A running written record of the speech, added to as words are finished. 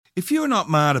If you're not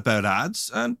mad about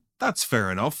ads, and that's fair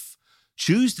enough,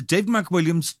 choose the David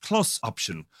McWilliams Plus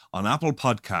option on Apple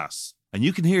Podcasts, and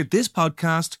you can hear this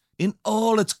podcast in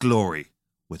all its glory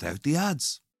without the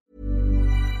ads.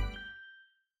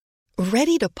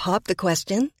 Ready to pop the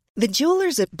question? The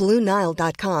jewelers at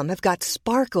BlueNile.com have got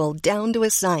sparkle down to a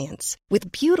science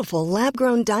with beautiful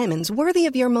lab-grown diamonds worthy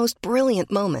of your most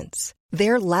brilliant moments.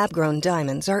 Their lab-grown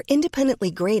diamonds are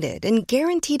independently graded and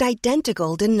guaranteed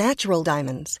identical to natural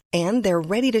diamonds, and they're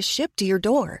ready to ship to your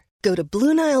door. Go to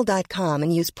BlueNile.com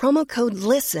and use promo code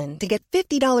LISTEN to get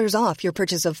 $50 off your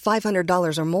purchase of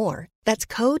 $500 or more. That's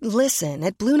code LISTEN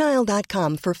at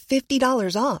BlueNile.com for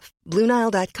 $50 off.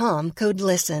 BlueNile.com, code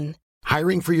LISTEN.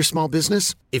 Hiring for your small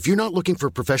business? If you're not looking for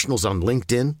professionals on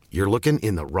LinkedIn, you're looking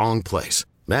in the wrong place.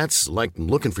 That's like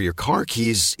looking for your car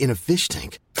keys in a fish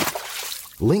tank.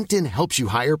 LinkedIn helps you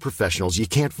hire professionals you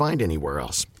can't find anywhere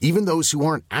else, even those who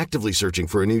aren't actively searching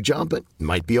for a new job but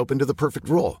might be open to the perfect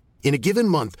role. In a given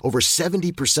month, over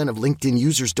 70% of LinkedIn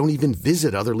users don't even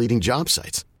visit other leading job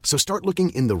sites. So start looking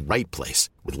in the right place.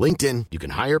 With LinkedIn, you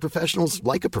can hire professionals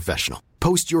like a professional.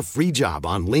 Post your free job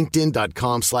on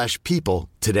linkedin.com/people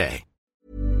today.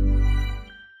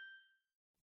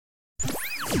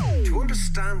 To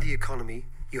understand the economy,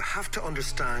 you have to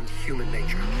understand human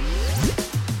nature.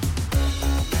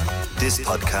 This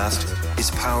podcast is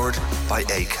powered by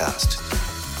Acast.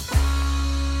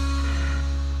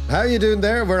 How are you doing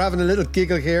there? We're having a little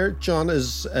giggle here. John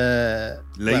is Late.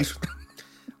 well,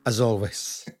 as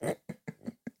always.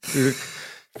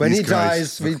 When he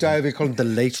dies, we call him the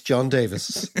late John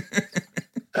Davis.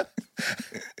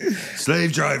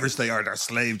 Slave drivers, they are. They're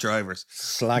slave drivers.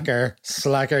 Slacker.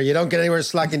 You don't get anywhere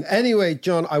slacking. Anyway,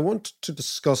 John, I want to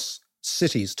discuss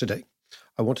cities today.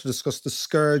 I want to discuss the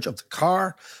scourge of the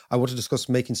car. I want to discuss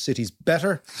making cities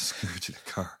better. Scourge of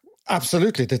the car.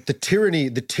 Absolutely. The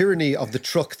tyranny of the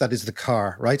truck that is the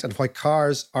car, right? And why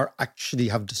cars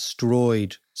have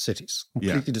destroyed cities,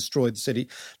 completely destroyed the city.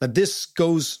 Now, this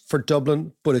goes for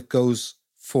Dublin, but it goes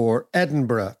for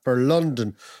Edinburgh, for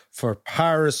London, for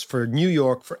Paris, for New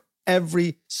York, for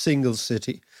every single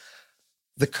city.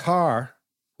 The car,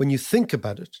 when you think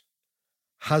about it,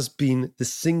 has been the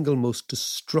single most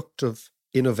destructive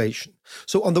innovation.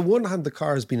 So on the one hand, the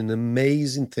car has been an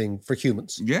amazing thing for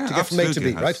humans to get from A to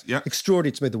B, right? Yeah.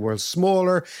 Extraordinary. It's made the world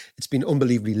smaller. It's been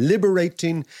unbelievably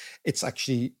liberating. It's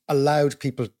actually allowed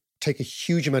people to take a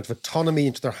huge amount of autonomy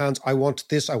into their hands. I want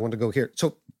this. I want to go here.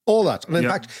 So all that. And in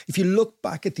fact, if you look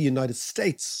back at the United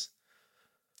States,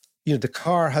 you know, the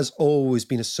car has always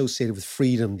been associated with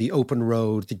freedom, the open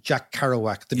road, the Jack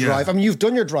Kerouac, the drive. I mean, you've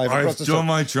done your drive. I've done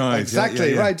my drive.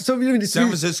 Exactly, right. So San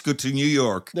Francisco to New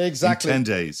York in 10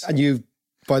 days. And you,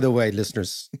 by the way,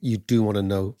 listeners, you do want to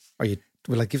know,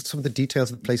 will I give some of the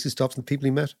details of the place he stopped and the people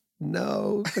he met?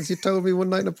 No, because you told me one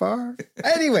night in a bar.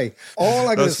 Anyway, all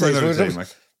I'm going to say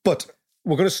is, but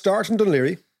we're going to start in Dún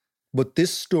Laoghaire, but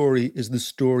this story is the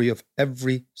story of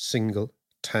every single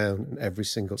town and every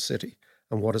single city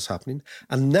and what is happening.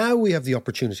 And now we have the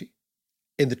opportunity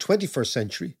in the 21st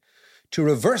century to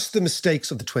reverse the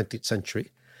mistakes of the 20th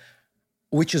century,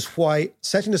 which is why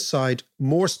setting aside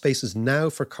more spaces now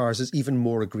for cars is even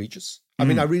more egregious. I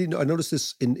mean, I noticed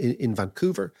this in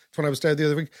Vancouver when I was there the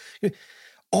other week. You know,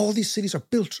 all these cities are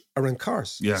built around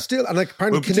cars. Yeah. Still, and like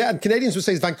apparently Canadians would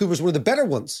say Vancouver's one of the better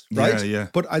ones, right? Yeah.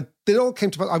 But they all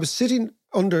came to, I was sitting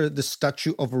under the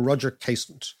statue of Roger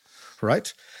Casement,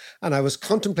 right? And I was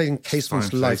contemplating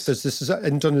Casement's life. This is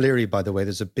in Dún Laoghaire, by the way,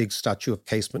 there's a big statue of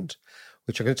Casement,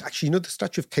 which I'm going to, actually, you know, the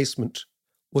statue of Casement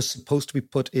was supposed to be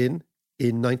put in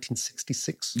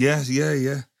 1966.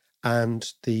 Yeah.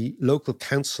 And the local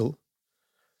council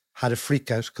had a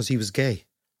freak out because he was gay,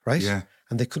 right? Yeah.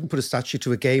 And they couldn't put a statue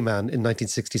to a gay man in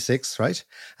 1966, right?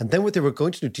 And then what they were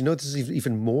going to do you know, this is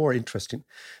even more interesting.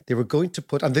 They were going to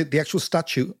put, and the actual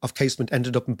statue of Casement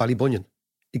ended up in Ballybunion,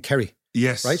 in Kerry.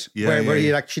 Yes. Right? Where he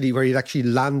had actually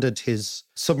landed his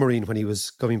submarine when he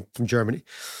was coming from Germany.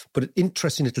 But an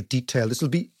interesting little detail. This will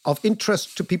be of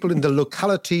interest to people in the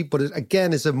locality, but it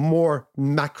again is a more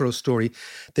macro story.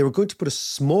 They were going to put a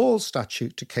small statue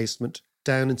to Casement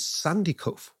down in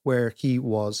Sandycove, where he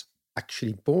was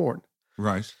actually born.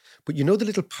 Right. But you know the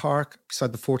little park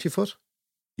beside the 40-foot?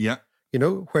 Yeah. You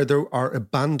know, where there are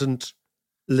abandoned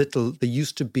there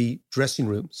used to be dressing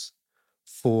rooms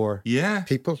for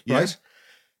people, right?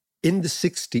 In the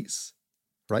 60s,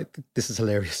 right? This is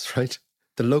hilarious, right?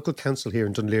 The local council here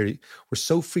in Dún Laoghaire were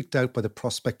so freaked out by the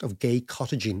prospect of gay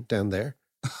cottaging down there,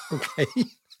 okay,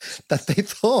 that they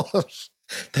thought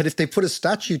that if they put a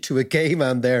statue to a gay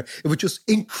man there, it would just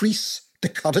increase the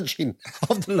cottaging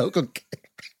of the local gay.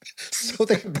 So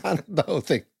they abandoned the whole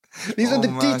thing. These are the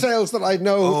details that I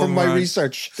know from my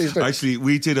research. Actually,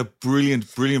 we did a brilliant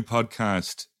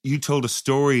podcast. You told a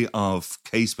story of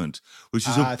Casement, which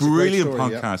is a brilliant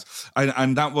podcast. Yeah.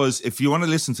 And that was, if you want to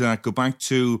listen to that, go back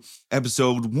to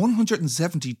episode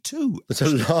 172. It's a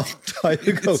long time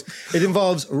ago. It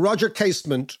involves Roger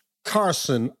Casement,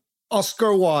 Carson,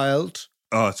 Oscar Wilde.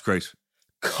 Oh, it's great.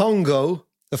 Congo,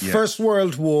 the First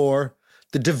World War,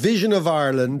 the division of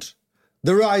Ireland,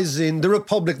 the Rising, the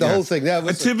Republic, the whole thing.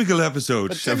 A typical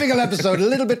episode. A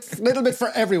little bit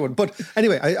for everyone. But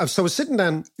anyway, I was sitting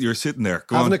down. You're sitting there,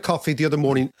 having a coffee the other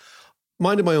morning,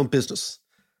 minding my own business,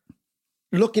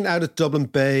 looking out at Dublin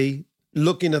Bay,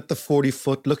 looking at the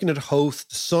 40-foot, looking at Howth.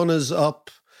 The sun is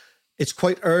up. It's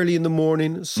quite early in the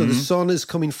morning, so the sun is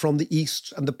coming from the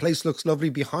east and the place looks lovely.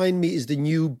 Behind me is the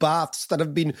new baths that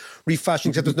have been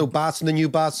refashioned, except there's no baths in the new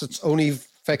baths. It's only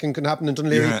fucking can happen in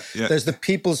Dún Laoghaire. There's the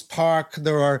People's Park.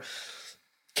 There are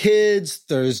kids,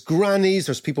 there's grannies,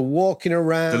 there's people walking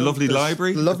around. The lovely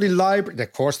library. The lovely library.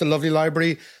 Of course, the lovely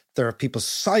library. There are people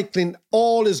cycling.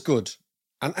 All is good.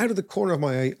 And out of the corner of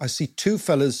my eye, I see two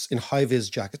fellas in high-vis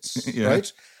jackets,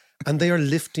 right? And they are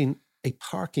lifting a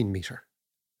parking meter.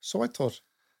 So I thought,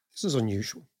 this is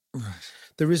unusual. Right.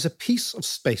 There is a piece of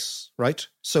space, right?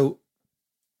 So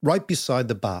right beside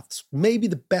the baths, maybe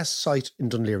the best site in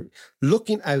Dún Laoghaire,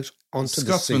 looking out onto the sea.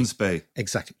 Scotsman's Bay.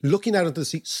 Exactly. Looking out onto the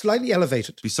sea, slightly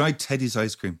elevated. Beside Teddy's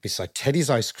Ice Cream.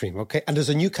 Okay. And there's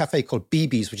a new cafe called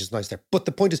BB's, which is nice there. But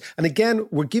the point is, and again,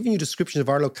 we're giving you descriptions of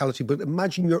our locality, but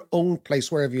imagine your own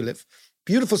place wherever you live.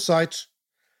 Beautiful site,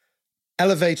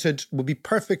 elevated, would be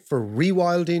perfect for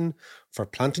rewilding, for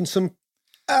planting some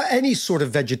any sort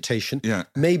of vegetation,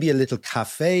 maybe a little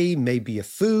cafe, maybe a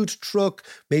food truck,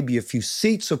 maybe a few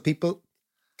seats so people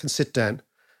can sit down.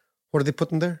 What are they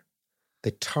putting there?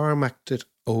 They tarmacked it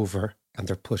over and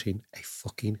they're putting a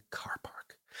fucking car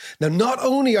park. Now, not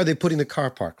only are they putting a car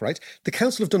park, right? The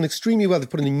council have done extremely well. They're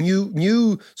putting a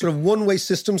new sort of one-way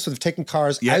system, so they've taken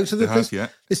cars out of the place.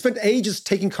 They spent ages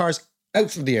taking cars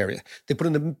out of the area. They put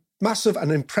in a massive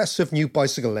and impressive new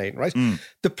bicycle lane, right?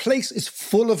 The place is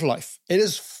full of life.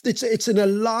 It's an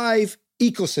alive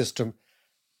ecosystem.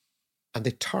 And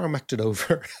they tarmacked it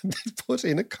over and they put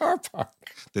in a car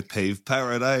park. They paved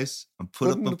paradise and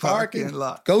put up a parking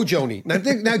lot. Go, Joni. Now,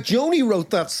 Joni wrote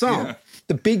that song. Yeah.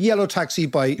 The Big Yellow Taxi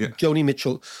by Joni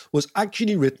Mitchell was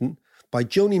actually written by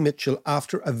Joni Mitchell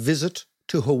after a visit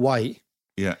to Hawaii.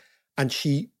 Yeah. And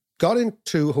she got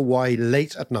into Hawaii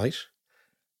late at night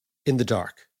in the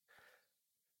dark.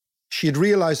 She had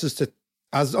realized that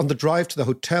as on the drive to the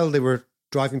hotel, they were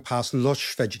driving past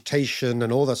lush vegetation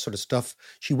and all that sort of stuff.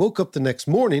 She woke up the next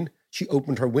morning, she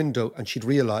opened her window and she'd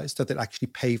realized that they'd actually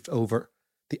paved over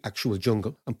the actual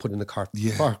jungle and put in a car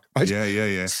park. Right?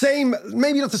 Yeah. Same,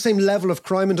 maybe not the same level of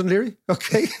crime in Dún Laoghaire,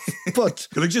 okay? But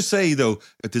can I just say, though,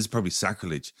 that this is probably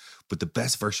sacrilege, but the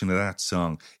best version of that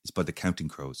song is by the Counting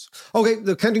Crows. Okay,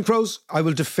 the Counting Crows, I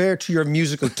will defer to your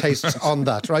musical tastes on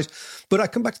that, right? But I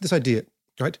come back to this idea,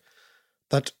 right?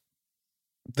 That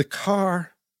the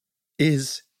car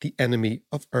is the enemy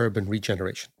of urban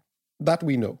regeneration. That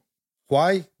we know.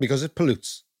 Why? Because it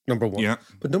pollutes, number one. Yeah.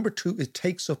 But number two, it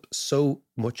takes up so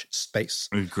much space.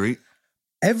 I agree.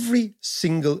 Every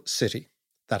single city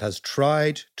that has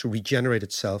tried to regenerate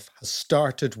itself has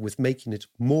started with making it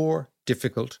more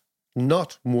difficult,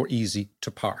 not more easy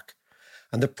to park.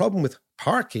 And the problem with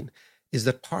parking is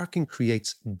that parking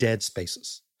creates dead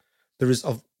spaces. There is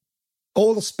of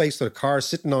all the space that a car is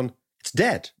sitting on, it's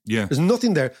dead. Yeah. There's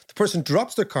nothing there. The person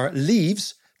drops their car,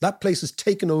 leaves, that place is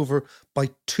taken over by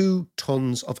 2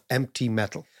 tons of empty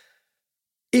metal.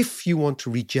 If you want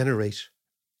to regenerate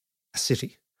a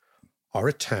city or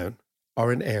a town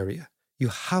or an area, you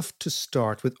have to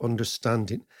start with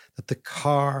understanding that the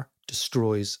car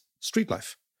destroys street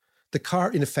life. The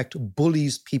car, in effect,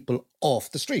 bullies people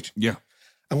off the street. Yeah.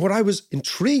 And what I was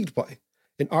intrigued by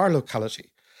in our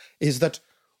locality is that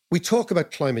we talk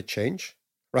about climate change,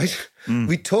 right?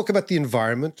 We talk about the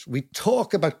environment. We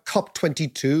talk about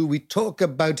COP22. We talk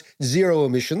about zero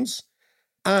emissions.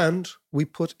 And we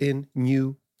put in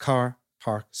new car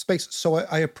park spaces. So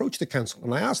I approached the council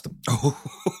and I asked them.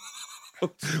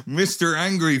 Mr.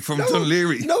 Angry from Dún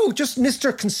Laoghaire. No, just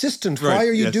Mr. Consistent. Right. Why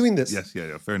are you doing this? Yes, fair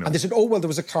enough. And they said, oh, well, there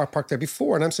was a car park there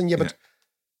before. And I'm saying, but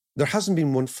there hasn't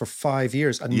been one for 5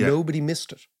 years and nobody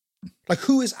missed it. Like,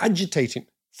 who is agitating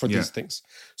for these things?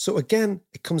 So again,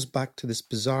 it comes back to this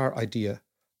bizarre idea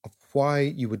of why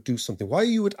you would do something, why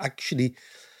you would actually...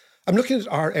 I'm looking at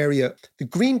our area. The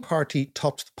Green Party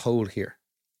topped the poll here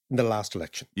in the last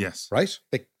election. Yes. Right?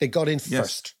 They got in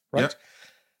first, right?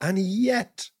 Yeah. And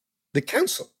yet the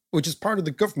council, which is part of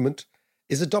the government,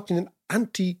 is adopting an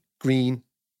anti-green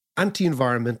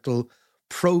anti-environmental,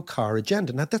 pro-car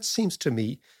agenda. Now, that seems to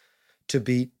me to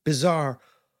be bizarre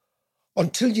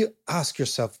until you ask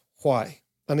yourself why.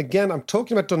 And again, I'm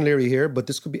talking about Dún Laoghaire here, but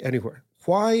this could be anywhere.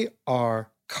 Why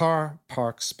are car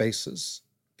park spaces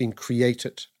being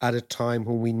created at a time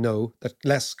when we know that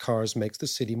less cars makes the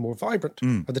city more vibrant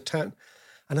or the town?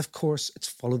 And of course, it's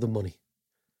follow the money,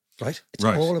 right? It's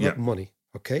all about money,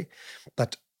 okay?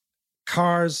 That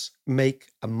cars make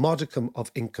a modicum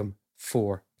of income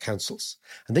for councils.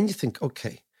 And then you think,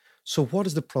 okay, so what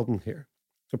is the problem here?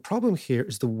 The problem here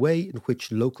is the way in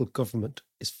which local government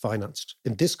is financed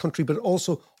in this country, but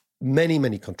also many,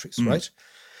 many countries, right?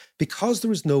 Because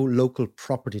there is no local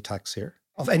property tax here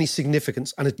of any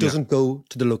significance, and it doesn't go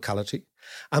to the locality.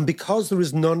 And because there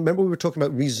is none, remember we were talking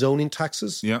about rezoning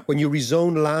taxes? Yeah. When you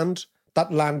rezone land,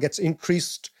 that land gets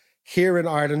increased. Here in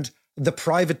Ireland, the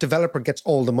private developer gets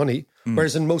all the money,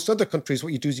 whereas in most other countries,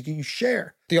 what you do is you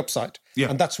share the upside. Yeah.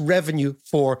 And that's revenue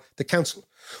for the council,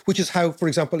 which is how, for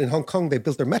example, in Hong Kong, they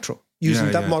built their metro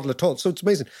using that model at all. So it's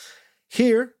amazing.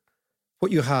 Here,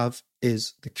 what you have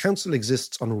is the council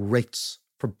exists on rates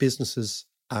for businesses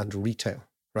and retail,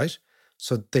 right?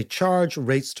 So they charge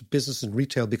rates to business and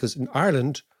retail because in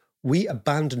Ireland, we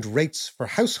abandoned rates for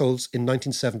households in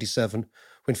 1977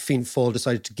 when Fianna Fáil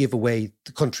decided to give away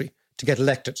the country to get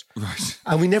elected. Right.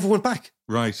 And we never went back.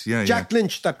 Right, yeah, Jack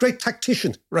Lynch, that great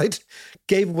tactician, right,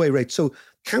 gave away rates. So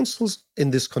councils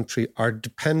in this country are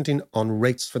depending on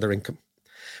rates for their income.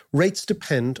 Rates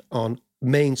depend on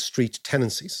main street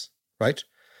tenancies, right?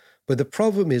 But the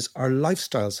problem is our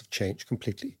lifestyles have changed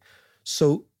completely.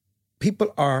 So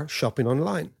people are shopping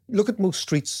online. Look at most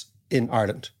streets in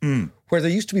Ireland. Where there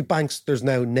used to be banks, there's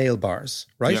now nail bars,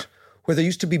 right? Yeah. Where there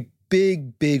used to be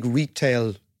big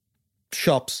retail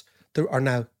shops, there are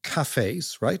now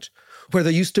cafes, right? Where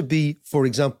there used to be, for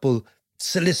example,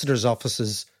 solicitors'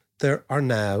 offices, there are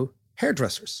now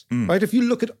hairdressers, right? If you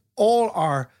look at all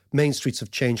our main streets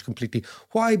have changed completely.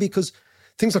 Why? Because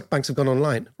things like banks have gone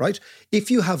online, right?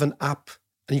 If you have an app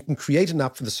and you can create an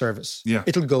app for the service,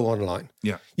 it'll go online.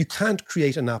 Yeah. You can't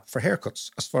create an app for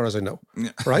haircuts, as far as I know,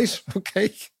 right?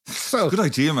 Okay. So good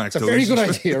idea, Max. It's a very good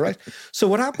idea, right? So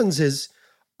what happens is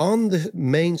on the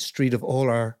main street of all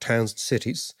our towns and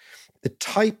cities, the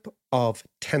type of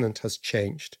tenant has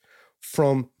changed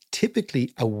from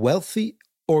typically a wealthy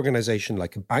organization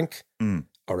like a bank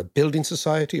or a building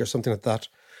society or something like that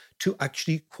to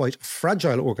actually quite a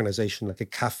fragile organization like a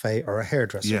cafe or a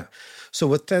hairdresser. Yeah. So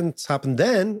what tends to happen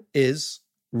then is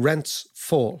rents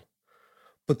fall.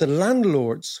 But the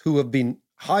landlords who have been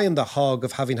high in the hog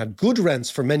of having had good rents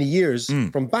for many years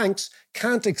from banks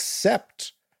can't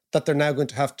accept that they're now going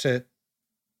to have to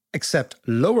accept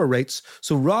lower rates.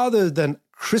 So rather than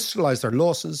crystallize their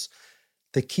losses,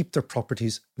 they keep their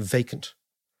properties vacant,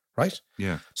 right?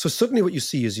 Yeah. So suddenly what you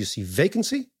see is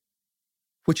vacancy,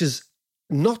 which is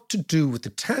not to do with the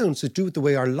towns, to do with the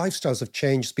way our lifestyles have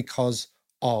changed because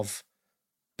of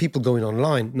people going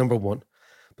online, number one.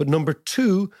 But number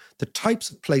two, the types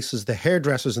of places, the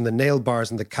hairdressers and the nail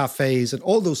bars and the cafes and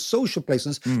all those social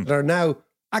places that are now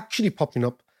actually popping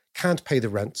up can't pay the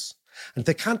rents. And if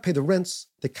they can't pay the rents,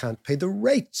 they can't pay the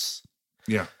rates.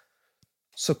 Yeah.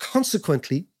 So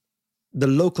consequently, the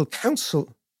local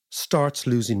council starts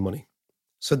losing money.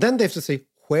 So then they have to say,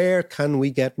 where can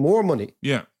we get more money?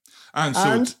 Yeah. And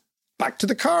so back to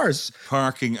the cars.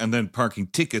 Parking and then parking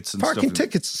tickets and parking stuff.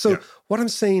 Tickets. So what I'm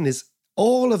saying is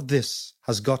all of this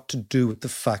has got to do with the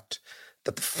fact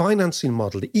that the financing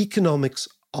model, the economics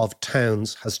of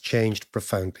towns has changed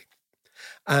profoundly.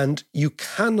 And you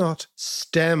cannot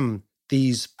stem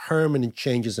these permanent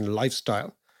changes in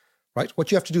lifestyle, right?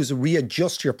 What you have to do is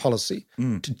readjust your policy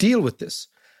to deal with this.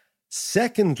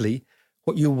 Secondly,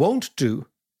 what you won't do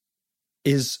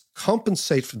is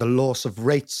compensate for the loss of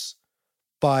rates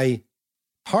by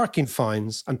parking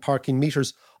fines and parking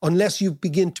meters unless you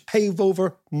begin to pave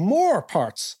over more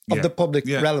parts of the public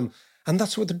realm. And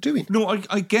that's what they're doing. No,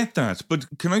 I get that.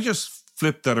 But can I just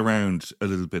flip that around a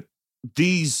little bit?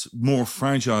 These more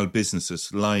fragile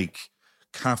businesses like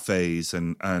cafes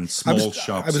and small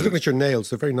shops. I was looking at your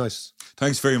nails. They're very nice.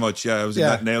 Thanks very much. Yeah, I was in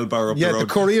that nail bar up the road. Yeah, the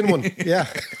Korean one. Yeah.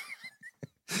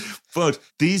 But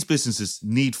these businesses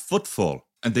need footfall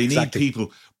and they need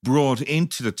people brought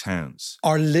into the towns.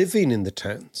 Are living in the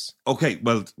towns. Okay,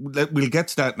 well, we'll get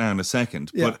to that now in a second.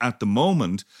 Yeah. But at the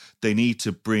moment, they need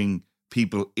to bring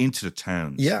people into the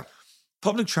towns. Yeah.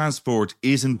 Public transport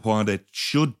isn't what it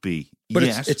should be but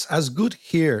yet. It's as good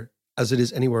here as it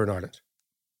is anywhere in Ireland.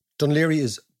 Dún Laoghaire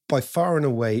is by far and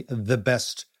away the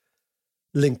best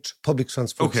linked public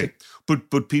transport. Okay,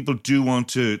 but people do want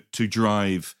to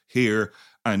drive here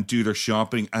and do their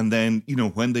shopping. And then,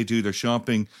 when they do their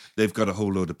shopping, they've got a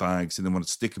whole load of bags and they want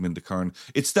to stick them in the car. And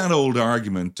it's that old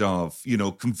argument of,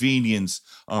 convenience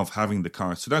of having the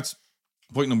car. So that's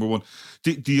point number one.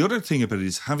 The other thing about it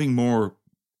is having more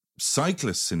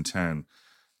cyclists in town.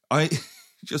 I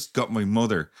just got my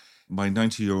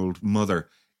 90-year-old mother,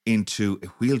 into a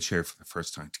wheelchair for the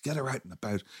first time to get her out and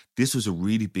about. This was a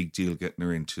really big deal, getting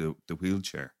her into the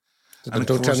wheelchair. And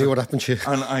don't tell me what happened to you.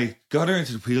 And I got her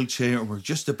into the wheelchair and we're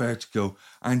just about to go,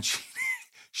 and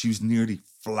she was nearly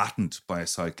flattened by a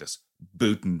cyclist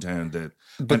booting down the...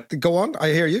 But go on, I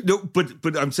hear you. No,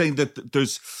 but I'm saying that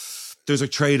there's a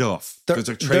trade-off. There's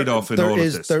a trade-off in all of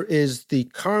this. There is the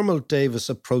Carmel Davis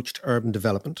approach to urban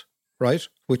development, right?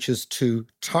 Which is to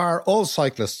tar all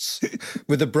cyclists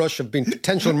with a brush of being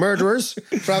potential murderers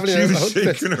traveling around the hood. She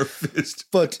was shaking her fist.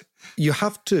 But you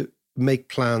have to make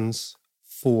plans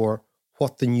for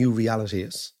what the new reality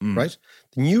is, right?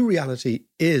 The new reality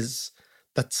is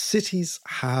that cities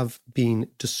have been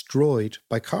destroyed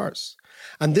by cars.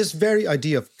 And this very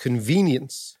idea of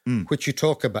convenience, which you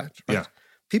talk about, right?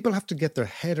 People have to get their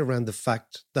head around the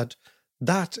fact that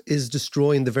that is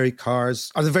destroying the very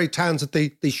cars or the very towns that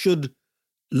they should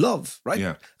love, right?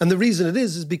 Yeah. And the reason it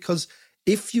is because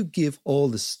if you give all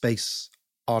the space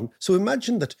on... So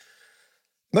imagine the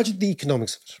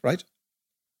economics of it, right?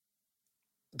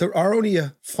 There are only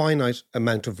a finite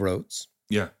amount of roads.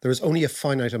 Yeah. There is only a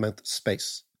finite amount of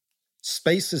space.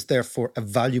 Space is therefore a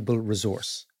valuable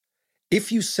resource.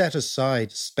 If you set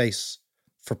aside space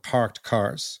for parked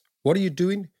cars, what are you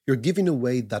doing? You're giving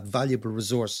away that valuable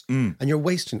resource and you're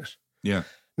wasting it. Yeah.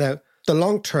 Now, the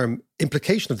long-term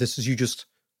implication of this is you just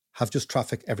have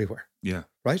traffic everywhere. Yeah.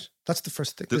 Right? That's the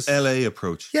first thing. The LA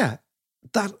approach. Yeah.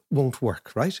 That won't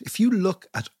work, right? If you look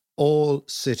at all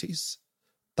cities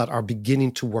that are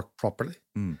beginning to work properly,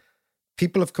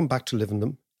 people have come back to live in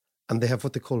them and they have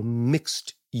what they call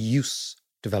mixed use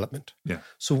development. Yeah.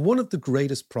 So one of the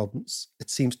greatest problems, it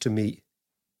seems to me,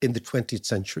 in the 20th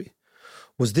century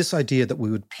was this idea that we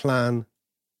would plan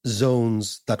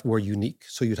zones that were unique.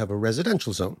 So you'd have a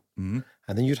residential zone, and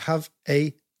then you'd have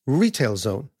a retail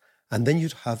zone, and then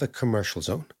you'd have a commercial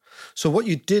zone. So what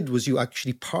you did was you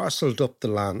actually parceled up the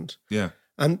land,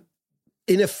 and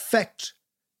in effect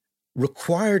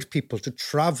required people to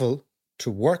travel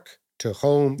to work, to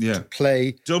home, to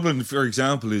play. Dublin, for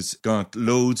example, has got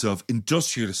loads of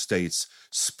industrial estates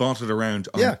spotted around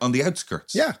on the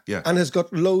outskirts. Yeah, and has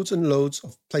got loads and loads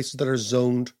of places that are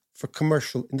zoned for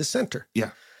commercial in the centre.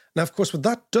 Yeah. Now, of course, what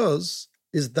that does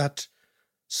is that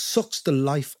sucks the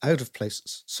life out of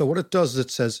places. So what it does is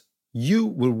it says, you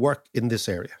will work in this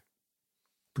area,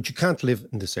 but you can't live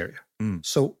in this area.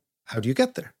 So how do you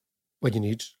get there? Well, you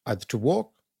need either to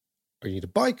walk, or you need a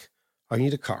bike, or you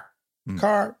need a car.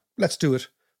 Car, let's do it,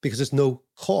 because there's no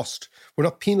cost. We're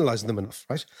not penalising them enough,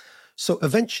 right? So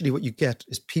eventually what you get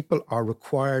is people are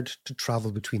required to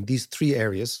travel between these three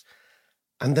areas,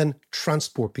 and then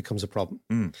transport becomes a problem.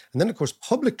 And then, of course,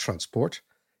 public transport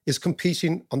is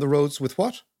competing on the roads with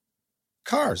what?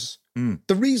 Cars.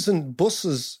 The reason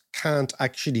buses can't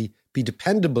actually be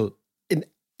dependable in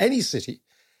any city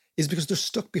is because they're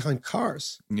stuck behind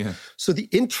cars. Yeah. So the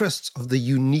interests of the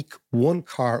unique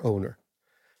one-car owner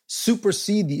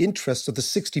supersede the interests of the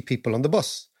 60 people on the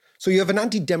bus. So you have an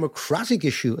anti-democratic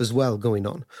issue as well going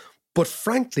on. But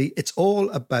frankly, it's all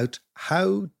about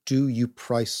how do you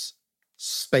price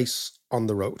space on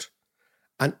the road.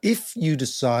 And if you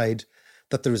decide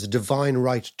that there is a divine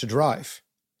right to drive,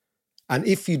 and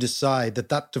if you decide that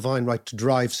that divine right to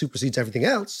drive supersedes everything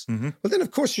else, well, then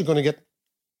of course you're going to get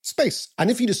space. And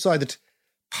if you decide that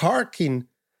parking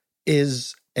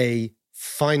is a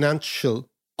financial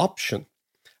option,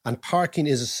 and parking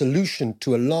is a solution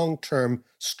to a long-term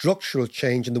structural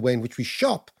change in the way in which we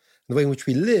shop, the way in which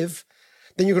we live,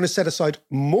 then you're going to set aside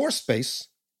more space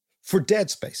for dead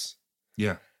space.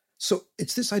 Yeah. So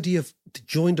it's this idea of the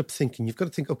joined-up thinking. You've got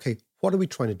to think, okay, what are we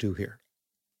trying to do here?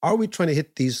 Are we trying to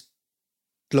hit these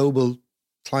global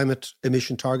climate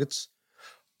emission targets?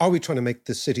 Are we trying to make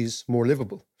the cities more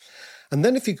livable? And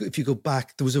then if you go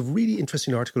back, there was a really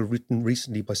interesting article written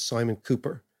recently by Simon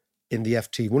Cooper in the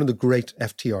FT, one of the great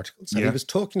FT articles. And he was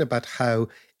talking about how,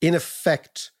 in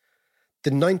effect,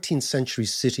 the 19th century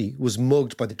city was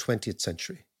mugged by the 20th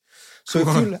century. So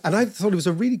and I thought it was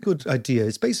a really good idea.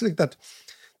 It's basically that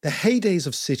the heydays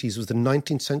of cities was the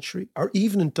 19th century, or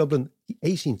even in Dublin, the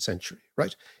 18th century,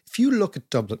 right? If you look at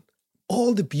Dublin,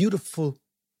 all the beautiful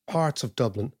parts of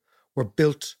Dublin were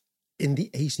built in the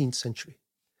 18th century.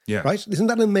 Yeah. Right? Isn't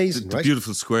that amazing, the right?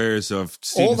 beautiful squares of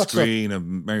Stephen's Green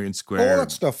and Marion Square. All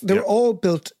that stuff. They were all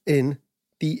built in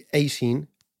the 18th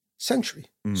century.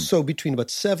 So between about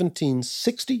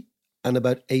 1760 and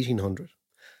about 1800.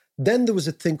 Then there was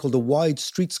a thing called the Wide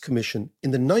Streets Commission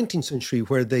in the 19th century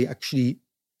where they actually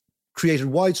created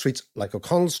wide streets like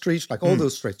O'Connell Street, like all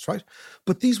those streets, right?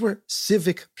 But these were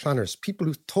civic planners, people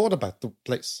who thought about the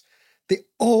place. They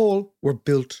all were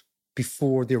built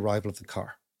before the arrival of the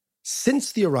car.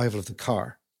 Since the arrival of the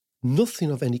car, nothing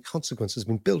of any consequence has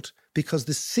been built because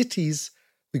the cities,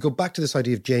 we go back to this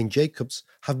idea of Jane Jacobs,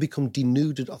 have become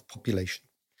denuded of population.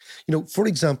 You know, for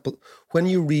example, when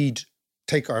you read,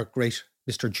 take our great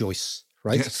Mr. Joyce,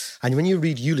 right? Yes. And when you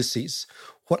read Ulysses,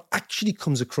 what actually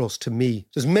comes across to me,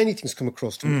 there's many things come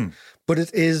across to me, but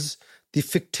it is the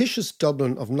fictitious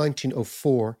Dublin of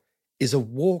 1904 is a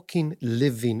walking,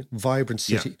 living, vibrant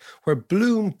city where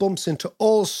Bloom bumps into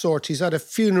all sorts. He's at a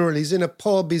funeral, he's in a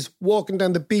pub, he's walking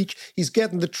down the beach, he's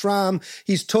getting the tram,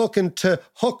 he's talking to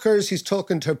hookers, he's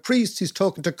talking to priests, he's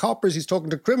talking to coppers, he's talking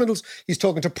to criminals, he's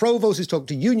talking to provosts, he's talking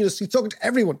to unionists, he's talking to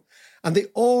everyone. And they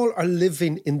all are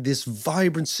living in this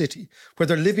vibrant city where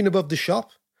they're living above the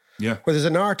shop, where there's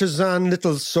an artisan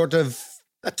little sort of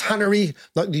a tannery.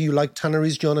 Do you like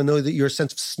tanneries, John? I know that your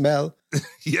sense of smell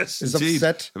yes, is indeed.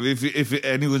 upset. If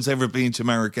anyone's ever been to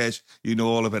Marrakesh, you know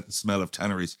all about the smell of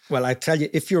tanneries. Well, I tell you,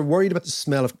 if you're worried about the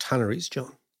smell of tanneries,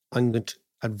 John, I'm going to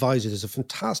advise you. There's a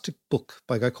fantastic book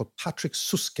by a guy called Patrick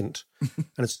Suskind,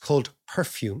 and it's called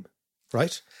Perfume,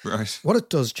 right? Right. What it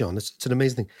does, John, it's an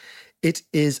amazing thing. It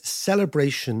is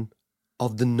celebration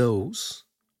of the nose,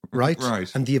 right?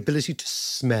 Right. And the ability to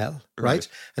smell, right?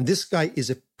 And this guy is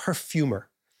a perfumer.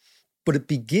 But he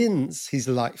begins his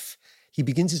life in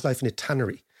a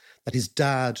tannery that his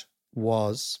dad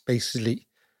was basically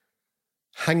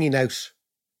hanging out,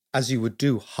 as you would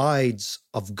do, hides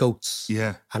of goats.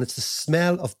 Yeah. And it's the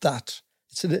smell of that.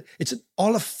 It's an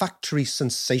olfactory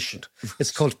sensation.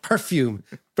 It's called Perfume.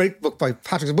 Great book by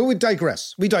Patrick. But we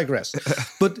digress.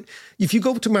 But if you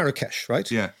go to Marrakesh, right?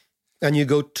 Yeah. And you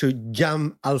go to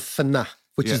Jam Al Fana,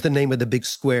 which is the name of the big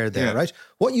square there, right?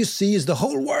 What you see is the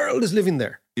whole world is living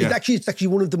there. Yeah. It's actually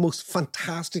one of the most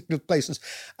fantastic little places.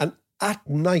 And at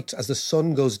night, as the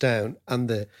sun goes down and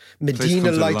the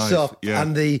Medina lights up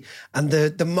and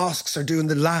the mosques are doing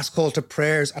the last call to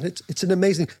prayers, and it's an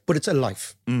amazing, but it's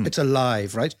alive. It's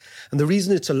alive, right? And the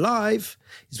reason it's alive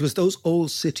is because those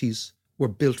old cities were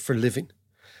built for living.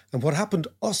 And what happened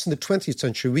to us in the 20th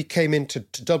century, we came into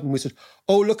Dublin, we said,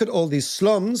 oh, look at all these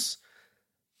slums.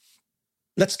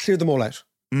 Let's clear them all out.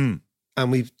 And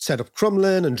we set up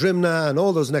Crumlin and Drimnagh and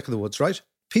all those neck of the woods, right?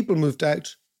 People moved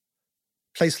out,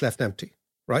 place left empty,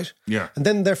 right? Yeah. And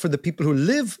then therefore the people who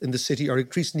live in the city are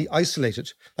increasingly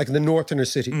isolated, like in the north inner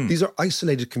city. These are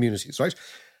isolated communities, right?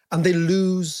 And they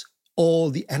lose all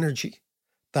the energy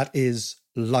that is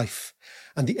life.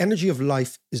 And the energy of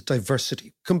life is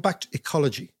diversity. Come back to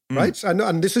ecology, right?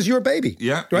 And this is your baby,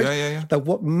 right? Yeah. That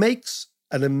what makes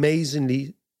an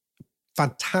amazingly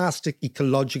fantastic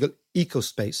ecological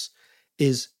ecospace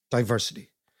is diversity.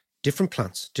 Different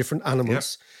plants, different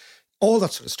animals, all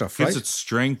that sort of stuff, right? Gives it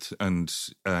strength and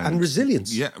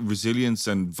resilience. Yeah, resilience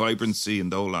and vibrancy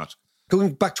and all that.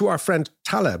 Going back to our friend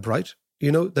Taleb, right?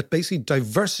 You know, that basically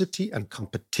diversity and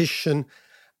competition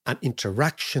and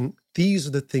interaction, these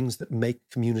are the things that make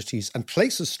communities and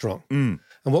places strong. And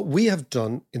what we have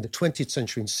done in the 20th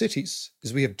century in cities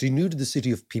is we have denuded the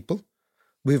city of people.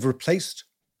 We've replaced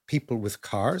people with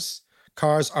cars.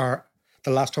 Cars are, the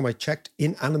last time I checked,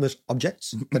 inanimate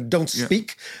objects that don't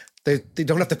speak. They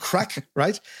don't have the crack,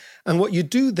 right? And what you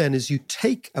do then is you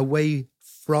take away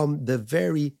from the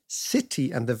very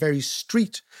city and the very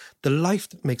street the life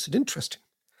that makes it interesting.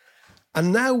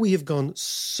 And now we have gone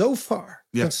so far,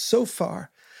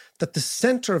 that the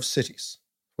centre of cities,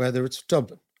 whether it's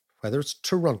Dublin, whether it's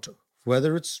Toronto,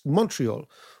 whether it's Montreal,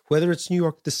 whether it's New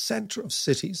York, the centre of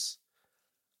cities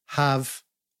have,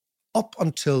 up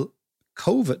until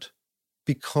COVID,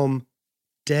 become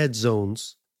dead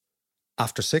zones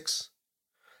after 6,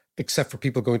 except for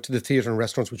people going to the theatre and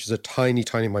restaurants, which is a tiny,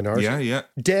 tiny minority. Yeah.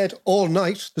 Dead all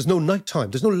night. There's no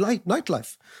nighttime. There's no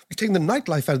nightlife. We've taken the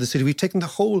nightlife out of the city. We've taken the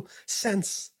whole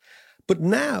sense. But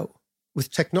now,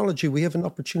 with technology, we have an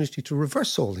opportunity to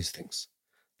reverse all these things.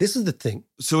 This is the thing.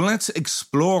 So let's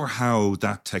explore how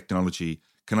that technology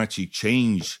can actually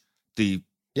change the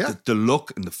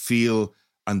look and the feel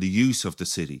and the use of the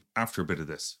city after a bit of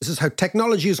this. This is how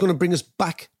technology is going to bring us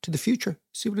back to the future.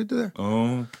 See what I did there?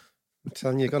 Oh. I'm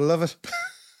telling you, you got to love it.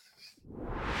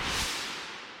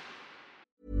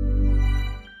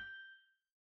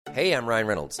 Hey, I'm Ryan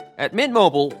Reynolds. At Mint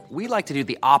Mobile, we like to do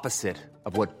the opposite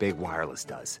of what Big Wireless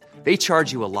does. They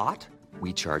charge you a lot,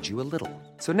 we charge you a little.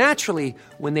 So naturally,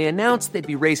 when they announced they'd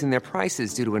be raising their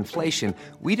prices due to inflation,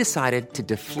 we decided to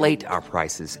deflate our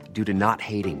prices due to not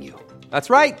hating you. That's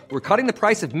right. We're cutting the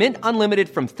price of Mint Unlimited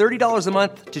from $30 a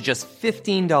month to just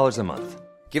 $15 a month.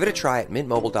 Give it a try at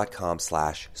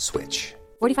mintmobile.com/switch.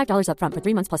 $45 up front for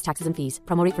 3 months plus taxes and fees.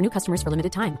 Promo rate for new customers for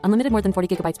limited time. Unlimited more than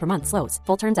 40 gigabytes per month. Slows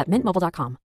full terms at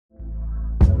mintmobile.com.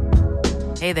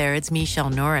 Hey there, it's Michelle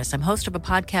Norris. I'm host of a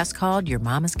podcast called Your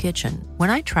Mama's Kitchen.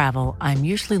 When I travel, I'm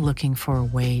usually looking for a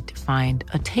way to find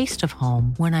a taste of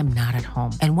home when I'm not at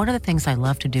home. And one of the things I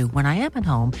love to do when I am at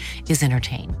home is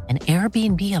entertain. And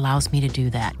Airbnb allows me to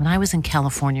do that. When I was in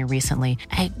California recently,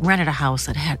 I rented a house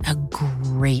that had a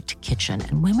great kitchen.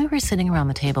 And when we were sitting around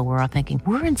the table, we're all thinking,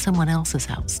 we're in someone else's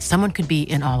house. Someone could be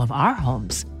in all of our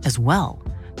homes as well.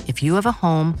 If you have a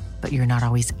home, but you're not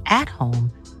always at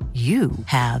home, you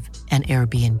have an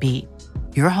Airbnb.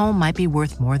 Your home might be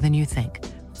worth more than you think.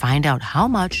 Find out how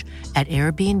much at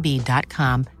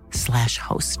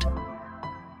airbnb.com/host.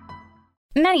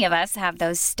 Many of us have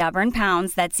those stubborn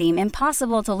pounds that seem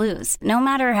impossible to lose, no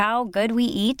matter how good we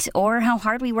eat or how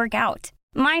hard we work out.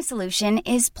 My solution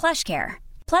is PlushCare.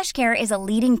 PlushCare is a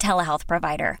leading telehealth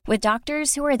provider with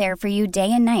doctors who are there for you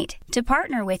day and night to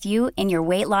partner with you in your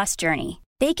weight loss journey.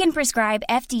 They can prescribe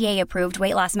FDA-approved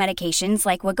weight loss medications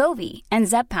like Wegovy and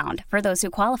Zepbound for those who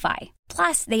qualify.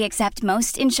 Plus, they accept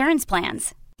most insurance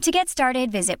plans. To get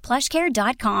started, visit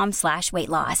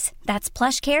plushcare.com/weightloss. That's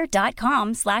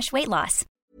plushcare.com/weightloss.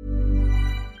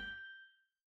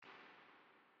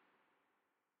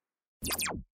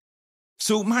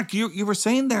 So, Mac, you were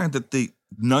saying there that the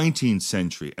 19th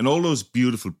century and all those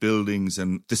beautiful buildings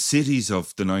and the cities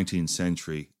of the 19th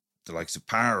century, the likes of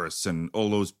Paris and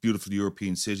all those beautiful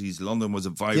European cities. London was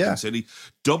a vibrant city.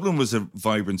 Dublin was a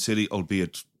vibrant city,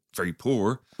 albeit very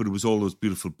poor, but it was all those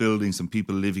beautiful buildings and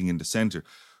people living in the centre.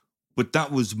 But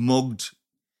that was mugged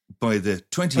by the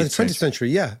 20th century,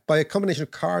 yeah, by a combination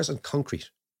of cars and concrete.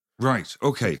 Right,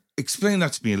 okay. Explain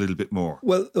that to me a little bit more.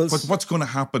 Well, what's going to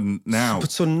happen now?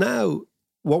 So now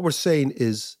what we're saying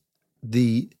is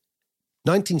the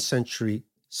 19th century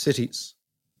cities,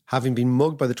 having been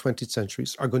mugged by the 20th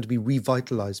centuries, are going to be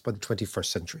revitalized by the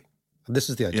 21st century. And this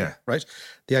is the idea, right?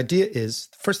 The idea is,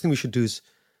 the first thing we should do is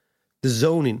the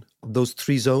zoning of those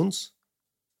three zones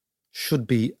should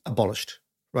be abolished,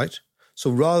 right?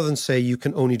 So rather than say you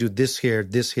can only do this here,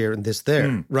 and this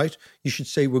there, right? You should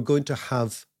say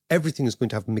everything is going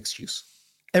to have mixed use,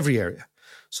 every area.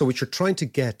 So what you're trying to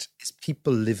get is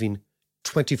people living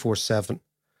 24/7.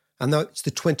 And now it's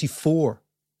the 24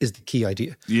 is the key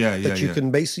idea. That you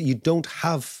can basically, you don't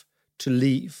have to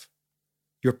leave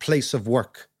your place of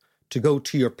work to go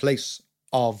to your place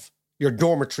of your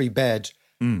dormitory bed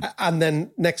and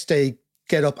then next day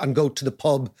get up and go to the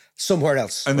pub somewhere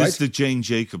else. And this is the Jane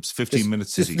Jacobs 15-minute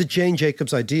city. This is the Jane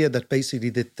Jacobs idea that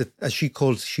basically, as she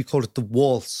called it, the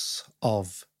waltz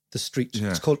of the street.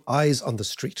 Yeah. It's called Eyes on the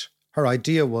Street. Her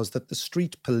idea was that the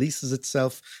street polices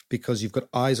itself because you've got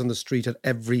eyes on the street at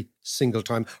every single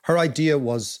time. Her idea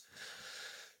was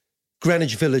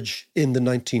Greenwich Village in the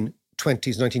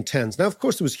 1920s, 1910s. Now, of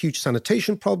course, there was huge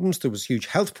sanitation problems, there was huge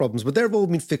health problems, but they've all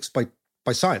been fixed by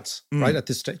science, right, at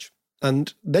this stage.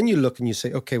 And then you look and you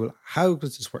say, okay, well, how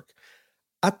does this work?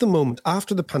 At the moment,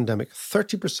 after the pandemic,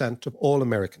 30% of all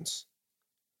Americans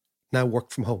now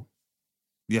work from home.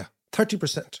 Yeah.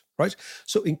 30%, right?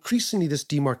 So increasingly this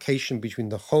demarcation between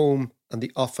the home and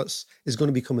the office is going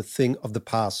to become a thing of the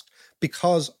past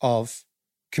because of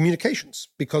communications,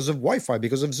 because of Wi-Fi,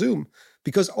 because of Zoom,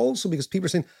 because people are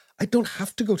saying, I don't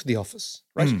have to go to the office,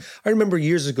 right? I remember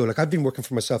years ago, like I've been working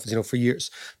for myself, as you know, for years,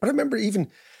 but I remember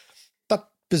even that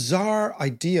bizarre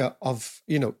idea of,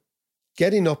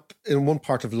 getting up in one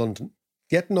part of London,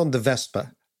 getting on the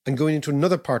Vespa and going into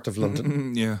another part of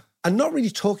London. And not really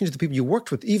talking to the people you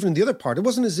worked with, even in the other part. It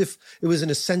wasn't as if it was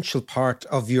an essential part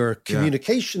of your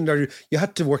communication or you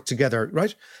had to work together,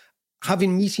 right?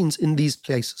 Having meetings in these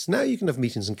places. Now you can have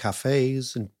meetings in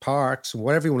cafes and parks and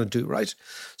whatever you want to do, right?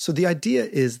 So the idea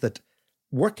is that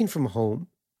working from home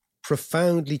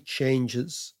profoundly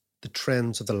changes the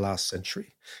trends of the last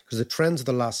century. Because the trends of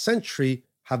the last century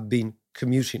have been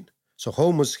commuting. So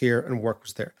home was here and work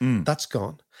was there. That's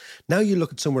gone. Now you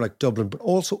look at somewhere like Dublin, but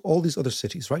also all these other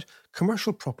cities, right?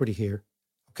 Commercial property here.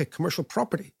 Okay, commercial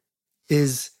property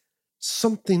is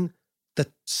something that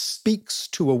speaks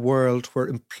to a world where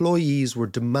employees were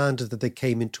demanded that they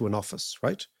came into an office,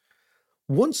 right?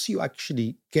 Once you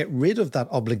actually get rid of that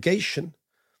obligation,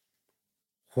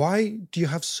 why do you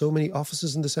have so many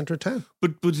offices in the centre of town?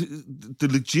 But the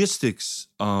logistics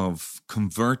of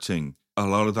converting a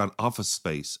lot of that office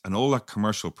space and all that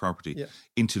commercial property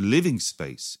into living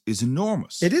space is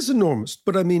enormous. It is enormous.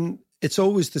 But I mean, it's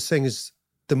always the saying is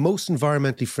the most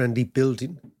environmentally friendly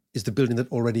building is the building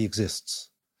that already exists.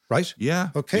 Right?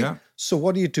 Yeah. Okay. Yeah. So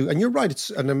what do you do? And you're right.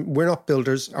 We're not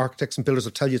builders. Architects and builders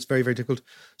will tell you it's very, very difficult.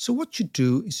 So what you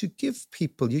do is you give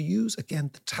people, you use,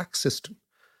 again, the tax system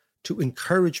to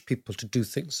encourage people to do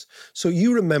things. So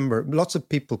you remember, lots of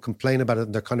people complain about it,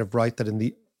 and they're kind of right, that in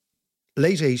the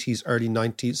late 80s, early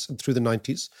 90s, and through the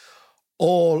 90s,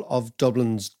 all of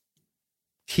Dublin's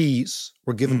quays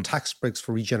were given tax breaks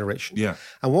for regeneration. Yeah.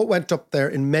 And what went up there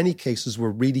in many cases were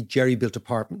really jerry-built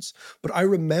apartments. But I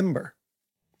remember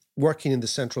working in the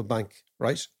central bank,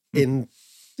 right, in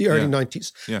the early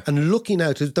 90s, and looking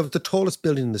out, the tallest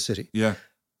building in the city. Yeah.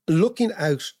 Looking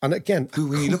out, and again,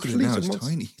 when you look at it now, it's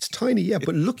tiny. It's tiny, yeah,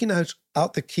 but looking out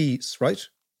the quays, right?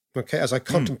 Okay, as I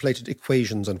contemplated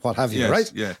equations and what have you,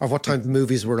 right? Yeah. Or what time the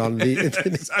movies were on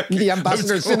the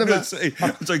Ambassador Cinema.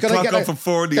 It's like clock off at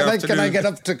 4 in the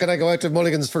afternoon. Can I go out to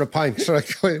Mulligan's for a pint?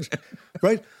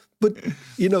 Right? But,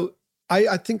 you know,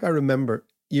 I think I remember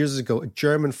years ago a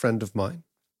German friend of mine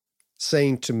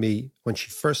saying to me when she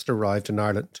first arrived in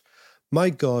Ireland, "My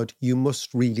God, you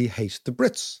must really hate the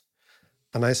Brits."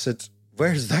 And I said,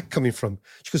 "Where is that coming from?"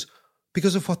 She goes,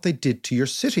 "Because of what they did to your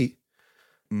city."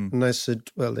 And I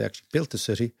said, "Well, they actually built the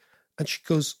city." And she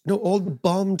goes, "No, all the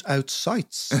bombed out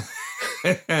sites."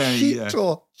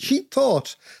 She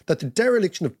thought that the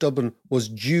dereliction of Dublin was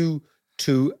due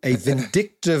to a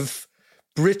vindictive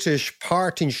British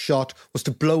parting shot was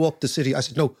to blow up the city. I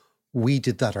said, "No, we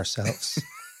did that ourselves."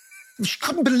 She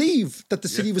couldn't believe that the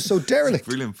city was so derelict.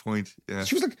 Brilliant point. Yeah.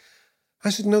 She was like,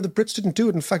 I said, "No, the Brits didn't do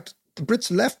it. In fact, the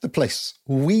Brits left the place.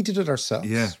 We did it ourselves."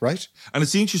 Yeah. Right? And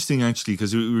it's interesting, actually,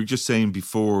 because we were just saying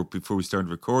before we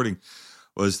started recording,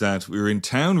 was that we were in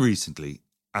town recently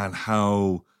and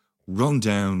how run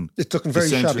down. It's looking very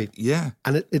shabby. Yeah.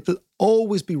 And it will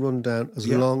always be run down as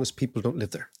long as people don't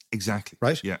live there. Exactly.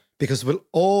 Right? Yeah. Because it will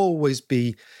always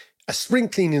be a spring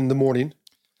clean in the morning,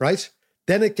 right?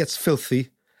 Then it gets filthy.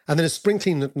 And then a spring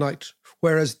clean at night.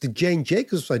 Whereas the Jane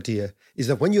Jacobs idea is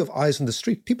that when you have eyes on the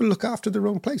street, people look after their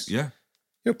own place. Yeah.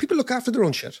 You know, people look after their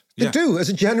own shit. They do, as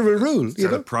a general rule. You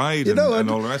know, pride and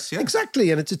all the rest. Yeah, exactly.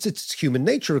 And it's human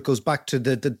nature. It goes back to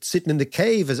the sitting in the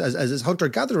cave as hunter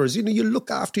gatherers. You know, you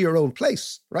look after your own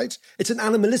place, right? It's an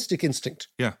animalistic instinct.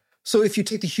 Yeah. So if you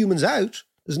take the humans out,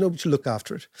 there's nobody to look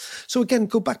after it. So again,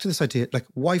 go back to this idea, like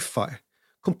Wi-Fi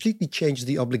completely changed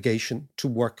the obligation to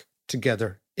work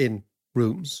together in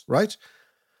rooms, right?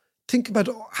 Think about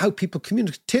how people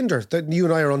communicate. Tinder, you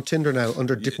and I are on Tinder now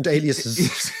under different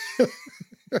aliases.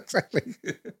 Exactly.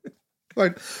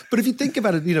 Right. But if you think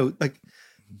about it, you know, like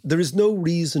there is no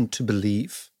reason to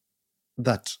believe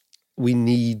that we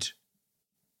need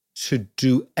to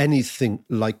do anything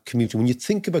like commuting. When you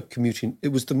think about commuting, it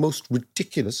was the most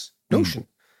ridiculous notion.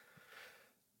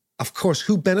 Of course,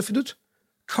 who benefited?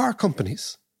 Car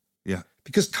companies. Yeah.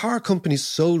 Because car companies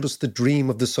sold us the dream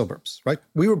of the suburbs, right?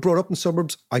 We were brought up in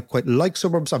suburbs. I quite like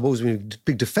suburbs. I've always been a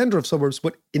big defender of suburbs,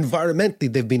 but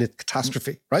environmentally, they've been a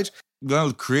catastrophe, right?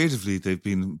 Well, creatively, they've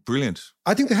been brilliant.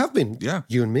 I think they have been. Yeah.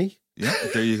 You and me. Yeah,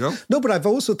 there you go. No, but I've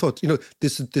also thought, you know,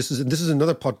 this is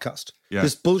another podcast. Yeah.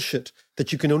 This bullshit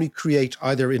that you can only create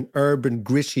either in urban,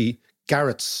 gritty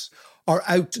garrets or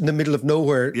out in the middle of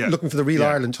nowhere looking for the real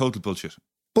Ireland. Total bullshit.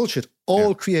 Bullshit.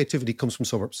 All creativity comes from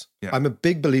suburbs. Yeah. I'm a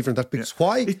big believer in that. Because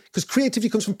why? Because creativity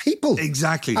comes from people.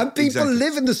 Exactly. And people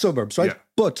live in the suburbs, right? Yeah.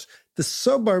 But the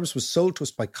suburbs was sold to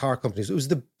us by car companies. It was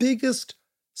the biggest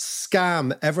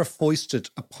scam ever foisted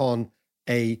upon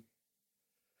a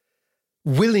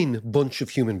willing bunch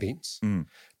of human beings.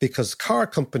 Because car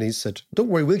companies said, "Don't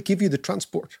worry, we'll give you the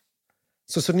transport."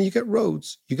 So suddenly you get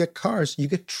roads, you get cars, you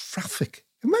get traffic.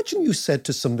 Imagine you said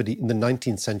to somebody in the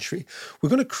 19th century, "We're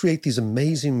going to create these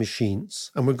amazing machines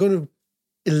and we're going to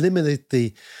eliminate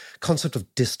the concept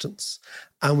of distance.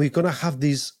 And we're going to have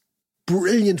these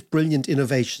brilliant, brilliant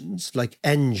innovations like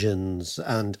engines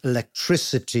and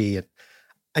electricity.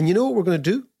 And you know what we're going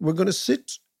to do? We're going to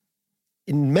sit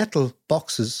in metal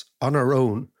boxes on our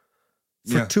own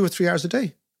for 2 or 3 hours a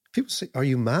day." People say, "Are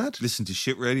you mad?" Listen to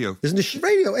shit radio. Listen to shit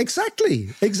radio.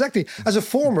 Exactly. As a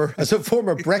former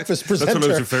breakfast presenter. That's what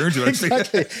I was referring to, actually.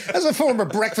 Exactly. As a former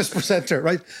breakfast presenter,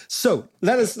 right? So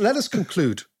let us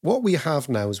conclude. What we have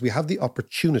now is we have the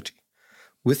opportunity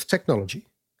with technology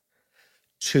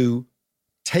to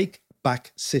take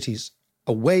back cities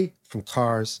away from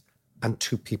cars and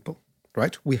to people,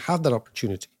 right? We have that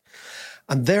opportunity.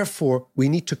 And therefore, we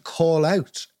need to call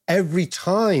out every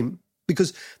time.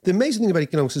 Because the amazing thing about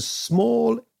economics is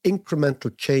small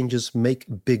incremental changes make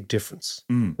a big difference,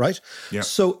 right? Yeah.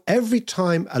 So every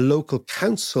time a local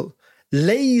council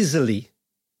lazily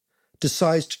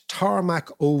decides to tarmac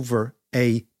over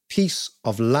a piece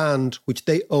of land which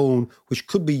they own, which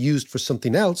could be used for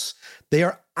something else, they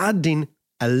are adding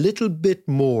a little bit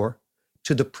more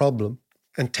to the problem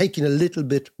and taking a little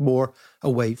bit more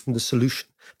away from the solution.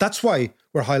 That's why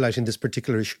we're highlighting this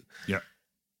particular issue. Yeah.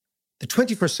 The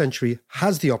 21st century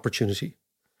has the opportunity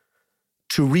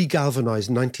to re-galvanize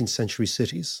 19th century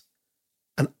cities.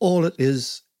 And all it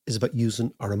is about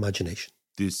using our imagination.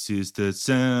 This is the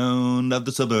sound of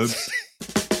the suburbs.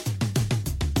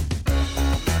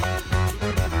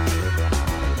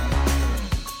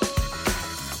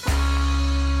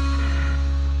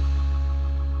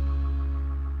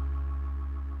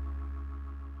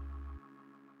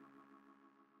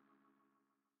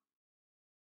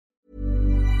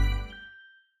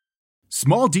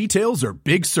 Small details are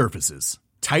big surfaces.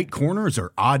 Tight corners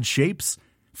are odd shapes.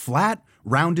 Flat,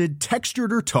 rounded,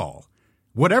 textured, or tall.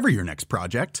 Whatever your next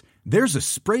project, there's a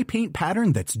spray paint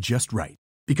pattern that's just right.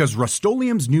 Because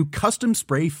Rust-Oleum's new Custom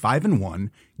Spray 5-in-1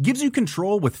 gives you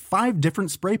control with 5 different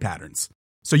spray patterns.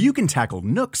 So you can tackle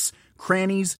nooks,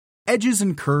 crannies, edges,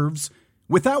 and curves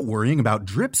without worrying about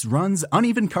drips, runs,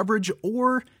 uneven coverage,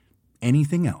 or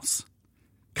anything else.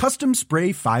 Custom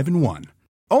Spray 5-in-1.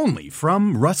 Only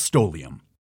from Rust-Oleum.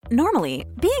 Normally,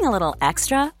 being a little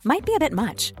extra might be a bit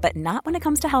much, but not when it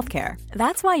comes to healthcare.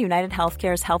 That's why United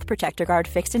Healthcare's Health Protector Guard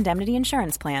fixed indemnity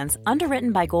insurance plans,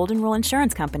 underwritten by Golden Rule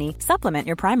Insurance Company, supplement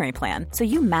your primary plan so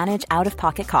you manage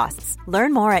out-of-pocket costs.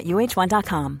 Learn more at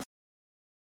UH1.com.